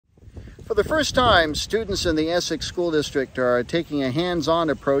For the first time, students in the Essex School District are taking a hands-on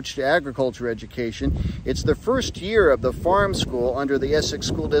approach to agriculture education. It's the first year of the farm school under the Essex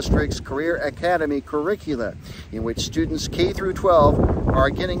School District's Career Academy curricula, in which students K through 12 are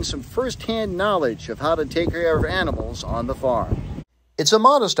getting some first-hand knowledge of how to take care of animals on the farm. It's a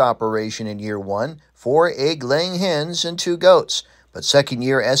modest operation in year one, 4 egg-laying hens and 2 goats. But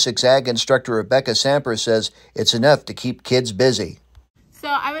second-year Essex Ag instructor Rebecca Samper says it's enough to keep kids busy. So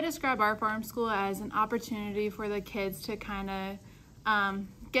I would describe our farm school as an opportunity for the kids to kind of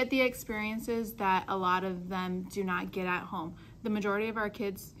get the experiences that a lot of them do not get at home. The majority of our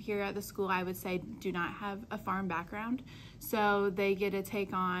kids here at the school, I would say, do not have a farm background. So they get to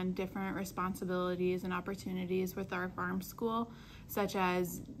take on different responsibilities and opportunities with our farm school, such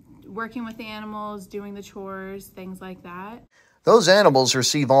as working with the animals, doing the chores, things like that. Those animals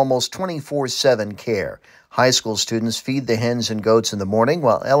receive almost 24/7 care. High school students feed the hens and goats in the morning,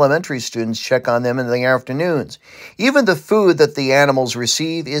 while elementary students check on them in the afternoons. Even the food that the animals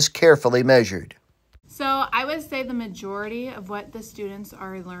receive is carefully measured. So I would say the majority of what the students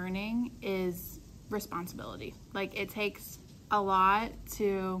are learning is responsibility. Like, it takes a lot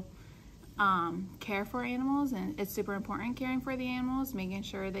to care for animals, and it's super important caring for the animals, making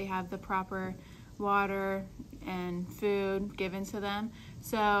sure they have the proper water and food given to them.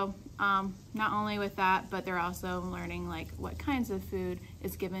 So not only with that, but they're also learning like what kinds of food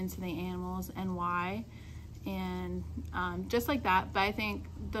is given to the animals and why, and just like that. But I think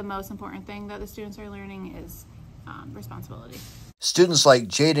the most important thing that the students are learning is responsibility. Students like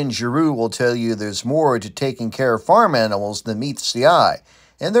Jaden Giroux will tell you there's more to taking care of farm animals than meets the eye,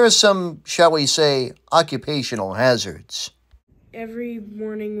 and there are some, shall we say, occupational hazards. Every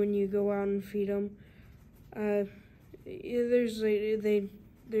morning when you go out and feed them, there's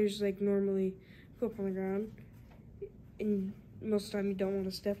normally poop on the ground, and most of the time you don't want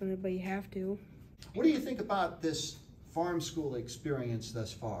to step in it, but you have to. What do you think about this farm school experience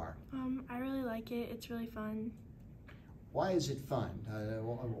thus far? I really like it. It's really fun. Why is it fun?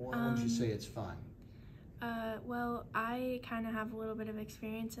 Why would you say it's fun? Well, I kind of have a little bit of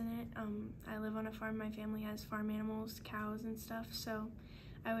experience in it. I live on a farm. My family has farm animals, cows and stuff, so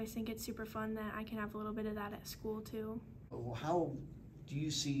I always think it's super fun that I can have a little bit of that at school too. How do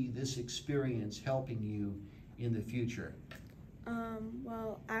you see this experience helping you in the future?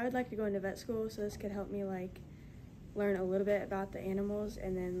 Well, I would like to go into vet school, so this could help me learn a little bit about the animals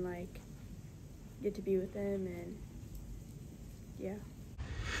and then get to be with them, and yeah.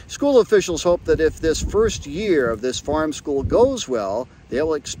 School officials hope that if this first year of this farm school goes well,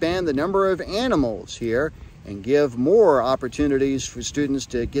 they'll expand the number of animals here and give more opportunities for students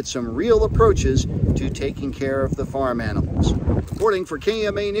to get some real approaches to taking care of the farm animals. Reporting for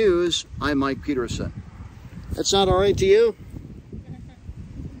KMA News, I'm Mike Peterson. That's not all right to you?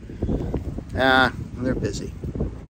 They're busy.